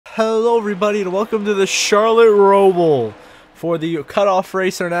Hello everybody and welcome to the Charlotte ROVAL for the cutoff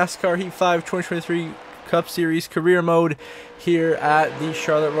race in our NASCAR Heat 5 2023 Cup Series career mode here at the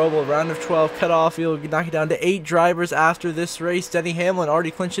Charlotte ROVAL. Round of 12 cutoff. You'll knock it down to 8 drivers after this race. Denny Hamlin already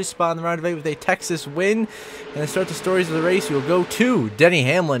clinched his spot in the round of 8 with a Texas win. And to start the stories of the race, we'll go to Denny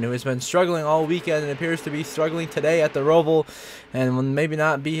Hamlin, who has been struggling all weekend and appears to be struggling today at the ROVAL. And will maybe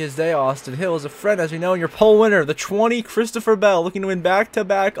not be his day. Austin Hill is a friend, as we know, and your pole winner, the 20 Christopher Bell, looking to win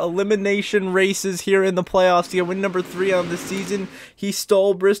back-to-back elimination races here in the playoffs to get win number 3 on the season. He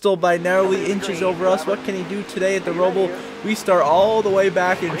stole Bristol by narrowly inches over us. What can he do today at the ROVAL? We start all the way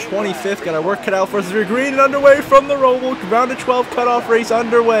back in 25th. Got our work cut out for us. We're green and underway from the ROVAL. Round of 12 cutoff race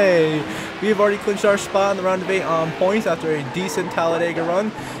underway. We have already clinched our spot in the round of 8 on points after a decent Talladega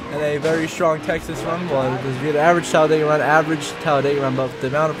run and a very strong Texas run. Well, it was an average Talladega run, but the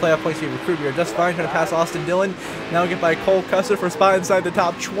amount of playoff points we recruit, we are just fine. Trying to pass Austin Dillon. Now get by Cole Custer for a spot inside the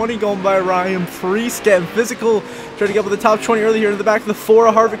top 20. Going by Ryan Freese, getting physical. Trying to get up with the top 20 early here in the back of the 4.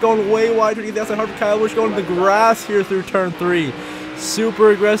 Harvick going way wide. Trying to get the outside Harvick. Kyle Busch going to the grass here through turn 3.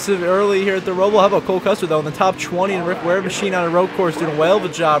 Super aggressive early here at the ROVAL. How about Cole Custer though in the top 20, and Rick Ware machine on a road course doing a whale of a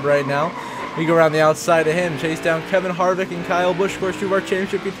job right now. We go around the outside of him, chase down Kevin Harvick and Kyle Busch, of course, 2 of our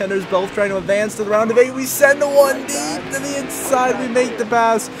championship contenders, both trying to advance to the round of 8. We send one deep to the inside. We make the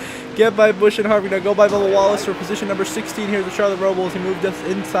pass. Get by Busch and Harvick. Now go by Bubba Wallace for position number 16 here at the Charlotte ROVAL as he moved us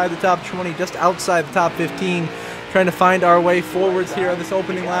inside the top 20, just outside the top 15. Trying to find our way forwards here on this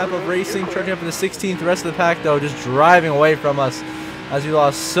opening lap of racing. Charging up in the 16th. The rest of the pack, though, just driving away from us as we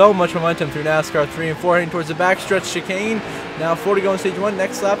lost so much momentum through NASCAR 3 and 4, heading towards the backstretch chicane. Now 40 going stage 1.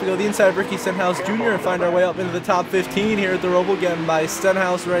 Next lap, we go the inside of Ricky Stenhouse Jr. and find our way up into the top 15 here at the ROVAL, getting by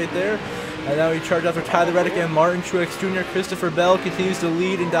Stenhouse right there. And now we charge after Tyler Reddick and Martin Truex Jr. Christopher Bell continues to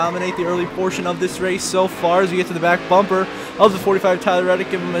lead and dominate the early portion of this race so far as we get to the back bumper of the 45. Tyler Reddick,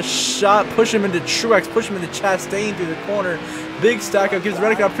 give him a shot, push him into Truex, push him into Chastain through the corner. Big stack up, gives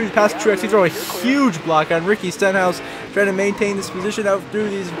Reddick an opportunity to pass Truex. He throws a huge block on Ricky Stenhouse, trying to maintain this position out through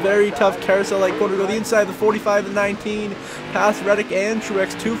these very tough carousel-like corners. Go the inside of the 45 and 19, past Reddick and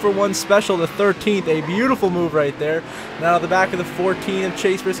Truex, 2 for 1 special to 13th. A beautiful move right there. Now the back of the 14 of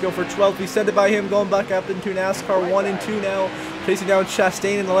Chase Briscoe for 12th. We send it by him, going back up into NASCAR 1 and 2 now. Chasing down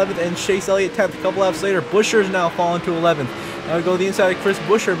Chastain in 11th and Chase Elliott 10th. A couple laps later, Buescher's now falling to 11th. Now we go to the inside of Chris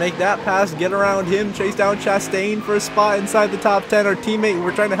Buescher, make that pass, get around him, chase down Chastain for a spot inside the top 10. Our teammate,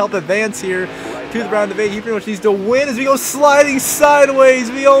 we're trying to help advance here to the round of 8. He pretty much needs to win as we go sliding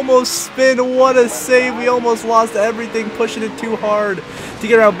sideways. We almost spin. What a save. We almost lost everything, pushing it too hard to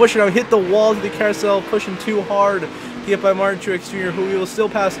get around Buescher. Now hit the walls of the carousel, pushing too hard to get by Martin Truex Jr., who we will still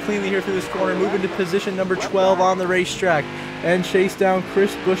pass cleanly here through this corner, move into position number 12 on the racetrack, and chase down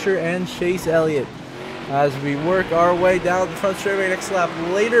Chris Buescher and Chase Elliott as we work our way down the front straightaway. Next lap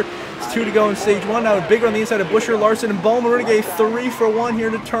later, it's 2 to go in stage 1. Now a big run on the inside of Buescher, Larson, and Bowman. We're going to get 3 for 1 here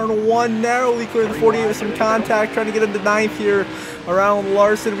to turn 1. Narrowly clearing the 48 with some contact, trying to get into 9th here around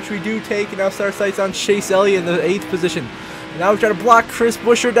Larson, which we do take. And now start our sights on Chase Elliott in the 8th position. Now we try to block Chris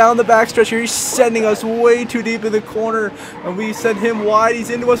Buescher down the backstretch here. He's sending us way too deep in the corner, and we send him wide. He's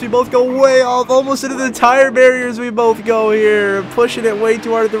into us. We both go way off, almost into the tire barriers. We both go here, pushing it way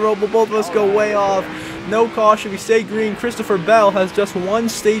too hard at the road, but both of us go way off. No caution. We stay green. Christopher Bell has just won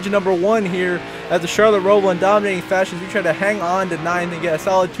stage number 1 here at the Charlotte ROVAL in dominating fashion. We try to hang on to 9th and get a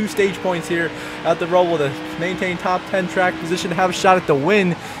solid 2 stage points here at the ROVAL to maintain top 10 track position, to have a shot at the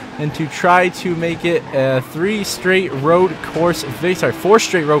win, and to try to make it 4 straight road course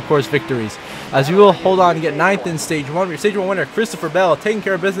victories, as we will hold on to get 9th in stage 1. Your stage 1 winner, Christopher Bell, taking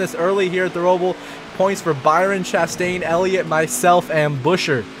care of business early here at the ROVAL. Points for Byron, Chastain, Elliott, myself, and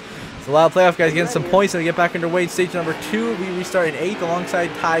Buescher. It's a lot of playoff guys getting some points, and we get back underway in stage number 2. We restart in 8th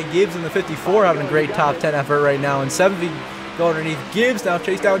alongside Ty Gibbs in the 54, having a great top 10 effort right now. In 7th, we go underneath Gibbs. Now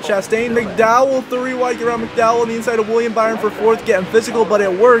chase down Chastain. McDowell 3 wide, get around McDowell on the inside of William Byron for 4th, getting physical, but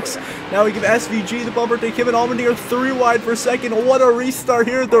it works. Now we give SVG the bumper to Kevin Allmendinger 3 wide for 2nd. What a restart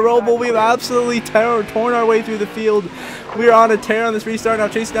here at the ROVAL. We have absolutely torn our way through the field. We are on a tear on this restart. Now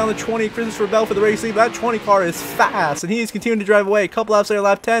chasing down the 20, Christopher Bell for the race lead. That 20 car is fast, and he is continuing to drive away. A couple laps later,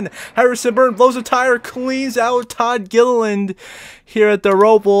 lap 10, Harrison Burton blows a tire, cleans out Todd Gilliland here at the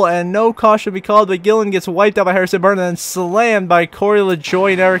ROVAL, and no caution be called, but Gilliland gets wiped out by Harrison Burton and then slammed by Corey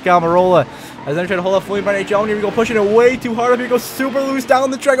LaJoie and Eric Almirola. As they're trying to hold up William Byron H. Here we go, pushing it way too hard. Up here goes super loose down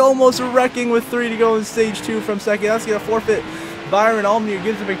the track, almost wrecking with 3 to go in stage 2 from 2nd. That's going to forfeit Byron Allmendinger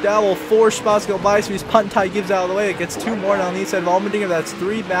gives to McDowell. 4 spots go by, so he's punting. Ty Gibbs out of the way. It gets 2 more now on the inside of Allmendinger. That's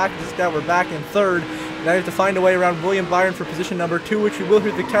 3 back. This guy, we're back in 3rd. Now you have to find a way around William Byron for position number 2, which we will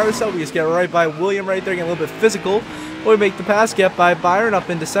through the carousel. We just get right by William right there, getting a little bit physical. We make the pass, get by Byron up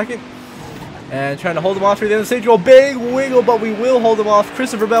into 2nd. And trying to hold him off through the end of the stage. Big wiggle, but we will hold him off.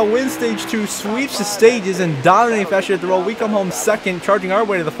 Christopher Bell wins stage 2, sweeps the stages, and dominating fashion at the roll. We come home 2nd, charging our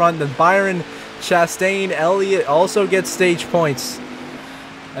way to the front. Then Byron, Chastain, Elliott also gets stage points.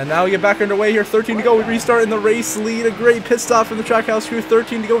 And now we get back underway here. 13 to go. We restart in the race lead. A great pit stop from the Trackhouse crew.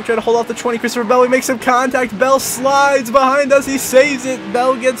 13 to go. We try to hold off the 20. Christopher Bell. We make some contact. Bell slides behind us. He saves it.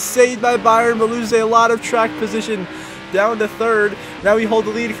 Bell gets saved by Byron, but loses a lot of track position. Down to 3rd. Now we hold the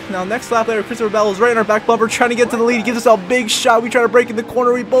lead. Now next lap later, Christopher Bell is right in our back bumper, trying to get to the lead. He gives us a big shot. We try to break in the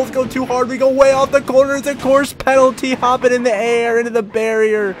corner. We both go too hard. We go way off the corner. It's a course penalty. Hopping in the air into the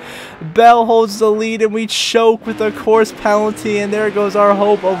barrier. Bell holds the lead, and we choke with a course penalty. And there goes our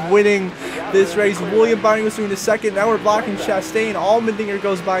hope of winning this race. William Byron goes through into 2nd. Now we're blocking Chastain. Allmendinger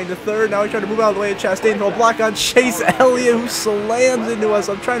goes by into 3rd. Now we try to move out of the way of Chastain. Throw a block on Chase Elliott, who slams into us.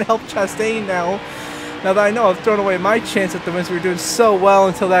 I'm trying to help Chastain now. Now that I know I've thrown away my chance at the wins, we were doing so well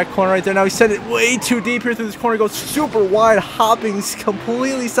until that corner right there. Now he sent it way too deep here through this corner. Goes super wide, hopping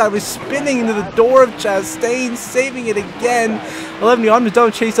completely sideways, spinning into the door of Chastain, saving it again. 11 to go. I'm just done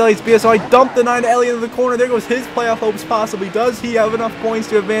with Chase Elliott's BS. So I dumped the 9 to Elliott into the corner. There goes his playoff hopes possibly. Does he have enough points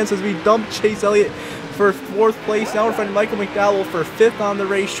to advance as we dump Chase Elliott for 4th place? Now we're finding Michael McDowell for 5th on the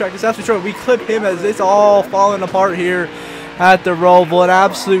racetrack. This after short, we clip him as it's all falling apart here at the Roval. An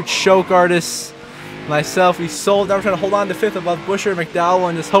absolute choke artist. Myself, we sold. Now we're trying to hold on to 5th above Busher, McDowell,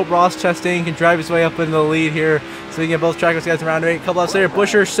 and just hope Ross Chastain can drive his way up into the lead here so we can get both Trackhouse guys around 8. A couple laps later,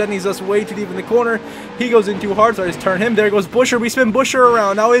 Busher sending us way too deep in the corner. He goes in too hard, so I just turn him. There goes Busher. We spin Busher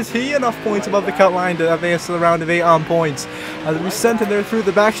around. Now is he enough points above the cut line to advance to the round of 8 on points? We sent him there through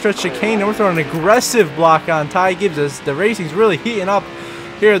the backstretch chicane, and we're throwing an aggressive block on Ty Gibbs as the racing's really heating up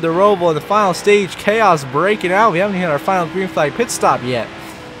here at the Roval in the final stage. Chaos breaking out. We haven't hit our final green flag pit stop yet.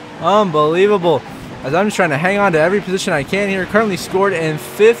 Unbelievable. As I'm just trying to hang on to every position I can here. Currently scored in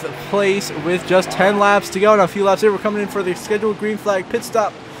 5th place with just 10 laps to go. Now a few laps later, we're coming in for the scheduled green flag pit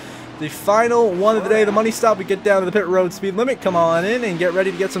stop. The final one of the day, the money stop. We get down to the pit road speed limit. Come on in and get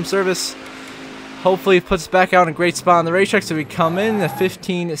ready to get some service. Hopefully it puts us back out in a great spot on the racetrack. So we come in, a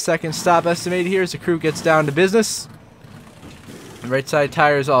 15-second stop estimated here as the crew gets down to business. Right side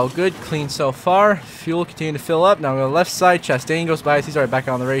tire is all good, clean so far. Fuel continue to fill up. Now on the left side, Chastain goes by. He's already back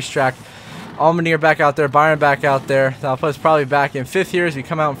on the racetrack. Allmendinger back out there, Byron back out there. That'll put us probably back in 5th here as we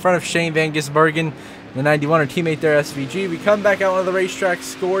come out in front of Shane Van Gisbergen, the 91, our teammate there, SVG. We come back out on the racetrack,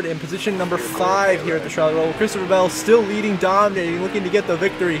 scored in position number 5 here at the Charlotte Roval. Christopher Bell still leading, dominating, looking to get the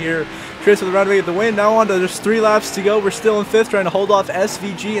victory here. Chris with the round away at the win. Now on to just 3 laps to go. We're still in 5th, trying to hold off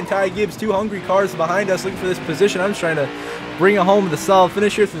SVG and Ty Gibbs, 2 hungry cars behind us, looking for this position. I'm just trying to bring it home with a solid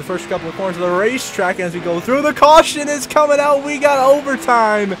finish here through the first couple of corners of the racetrack. And as we go through, the caution is coming out. We got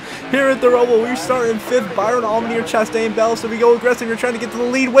overtime here at the Roval. We start in 5th. Byron Allmendinger, Chastain, Bell. So we go aggressive. We're trying to get to the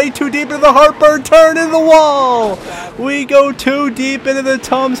lead way too deep into the Heartburn turn in the wall. We go too deep into the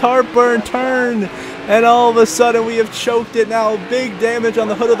Tums Heartburn turn. And all of a sudden we have choked it now. Big damage on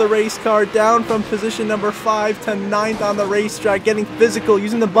the hood of the race car. Down from position number 5 to 9th on the racetrack. Getting physical.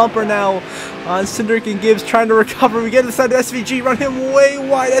 Using the bumper now on Cindric and Gibbs. Trying to recover. We get to the side of SVG. Run him way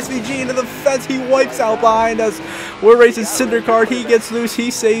wide. SVG into the fence. He wipes out behind us. We're racing Cinder Card. He gets loose. He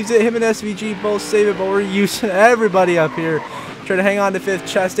saves it. Him and SVG both save it. But we're using everybody up here. Trying to hang on to 5th.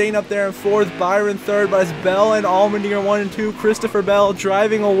 Chastain up there in 4th. Byron 3rd. But it's Bell and Allmendinger 1 and 2. Christopher Bell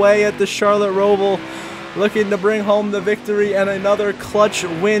driving away at the Charlotte Roval, looking to bring home the victory and another clutch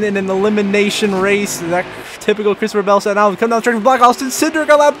win in an elimination race. That typical Christopher Bell set. Now we come down the track for block Austin Cindric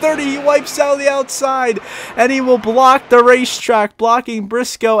on lap 30. He wipes out the outside and he will block the racetrack, blocking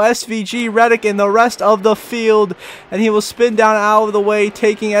Briscoe, SVG, Reddick, and the rest of the field. And he will spin down out of the way,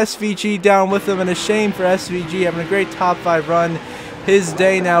 taking SVG down with him. And a shame for SVG, having a great top 5 run. His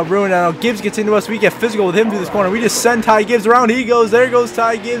day now ruined. Now Gibbs gets into us. We get physical with him through this corner. We just send Ty Gibbs around. He goes. There goes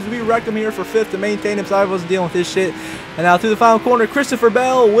Ty Gibbs. We wrecked him here for 5th to maintain him, so I wasn't dealing with this shit. And now through the final corner, Christopher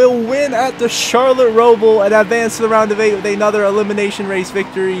Bell will win at the Charlotte Roval and advance to the round of 8 with another elimination race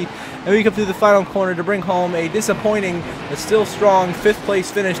victory. And we come through the final corner to bring home a disappointing but still strong 5th place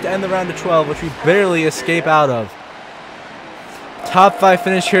finish to end the round of 12, which we barely escape out of. Top 5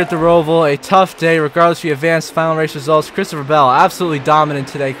 finish here at the Roval. A tough day regardless if you advance final race results. Christopher Bell absolutely dominant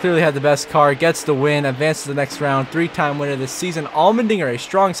today. Clearly had the best car. Gets the win. Advances to the next round. 3-time winner this season. Allmendinger a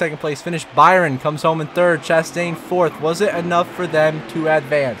strong 2nd place finish. Byron comes home in 3rd. Chastain 4th. Was it enough for them to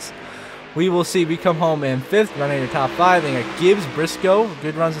advance? We will see. We come home in 5th, running your top 5. Then got Gibbs, Briscoe,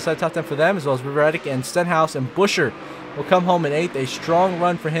 good runs inside top 10 for them, as well as Riveretic and Stenhouse, and Busher will come home in 8th. A strong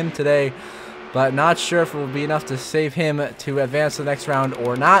run for him today, but not sure if it will be enough to save him to advance to the next round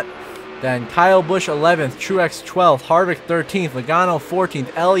or not. Then Kyle Busch 11th, Truex 12th, Harvick 13th, Logano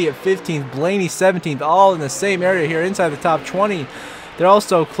 14th, Elliott 15th, Blaney 17th, all in the same area here inside the top 20. They're all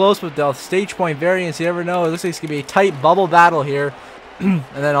so close with the stage point variance. You never know. It looks like it's going to be a tight bubble battle here. And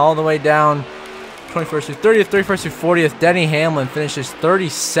then all the way down 21st through 30th, 31st through 40th, Denny Hamlin finishes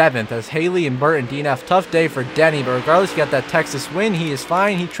 37th as Haley and Burton DNF. Tough day for Denny, but regardless, he got that Texas win. He is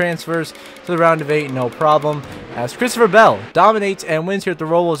fine. He transfers to the round of 8, no problem. As Christopher Bell dominates and wins here at the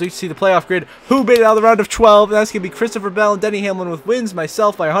Roval. As you can see the playoff grid, who made it out of the round of 12? And that's going to be Christopher Bell and Denny Hamlin with wins.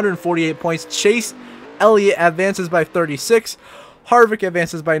 Myself by 148 points. Chase Elliott advances by 36. Harvick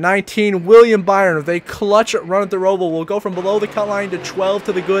advances by 19. William Byron with a clutch run at the Roval will go from below the cut line to 12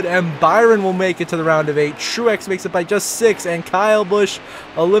 to the good, and Byron will make it to the round of 8. Truex makes it by just 6, and Kyle Busch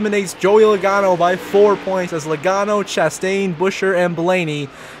eliminates Joey Logano by 4 points as Logano, Chastain, Busher, and Blaney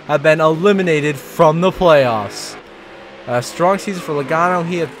have been eliminated from the playoffs. A strong season for Logano.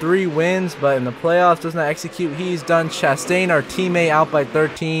 He had 3 wins, but in the playoffs does not execute. He's done. Chastain, our teammate, out by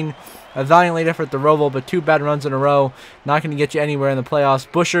 13. A valiant late effort at the Roval, but 2 bad runs in a row. Not going to get you anywhere in the playoffs.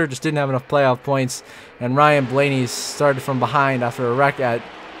 Busher just didn't have enough playoff points. And Ryan Blaney started from behind after a wreck at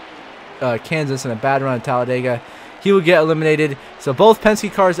Kansas and a bad run at Talladega. He will get eliminated. So both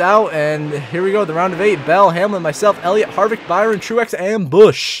Penske cars out, and here we go, the round of 8. Bell, Hamlin, myself, Elliott, Harvick, Byron, Truex, and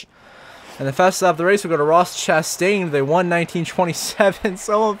Busch. And the fastest lap of the race will go to Ross Chastain. They won 19.27.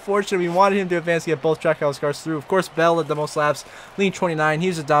 So unfortunate. We wanted him to advance to get both Trackhouse cars through. Of course, Bell led the most laps, leading 29. He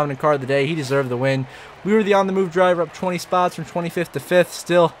was the dominant car of the day. He deserved the win. We were the on-the-move driver, up 20 spots from 25th to 5th.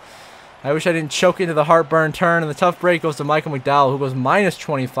 Still, I wish I didn't choke into the heartburn turn. And the tough break goes to Michael McDowell, who goes minus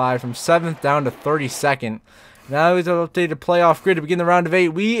 25 from 7th down to 32nd. Now we've updated playoff grid to begin the round of 8.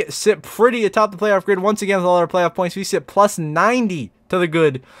 We sit pretty atop the playoff grid once again with all our playoff points. We sit plus 90 to the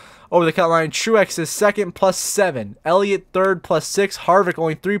good over the cut line. Truex is 2nd plus 7. Elliott 3rd plus 6. Harvick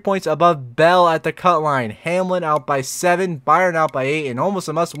only 3 points above Bell at the cut line. Hamlin out by 7. Byron out by 8. And almost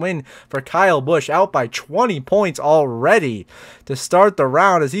a must win for Kyle Busch, out by 20 points already to start the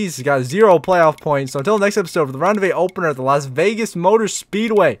round, as he's got 0 playoff points. So until next episode for the round of 8 opener at the Las Vegas Motor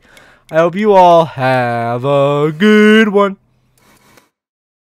Speedway, I hope you all have a good one.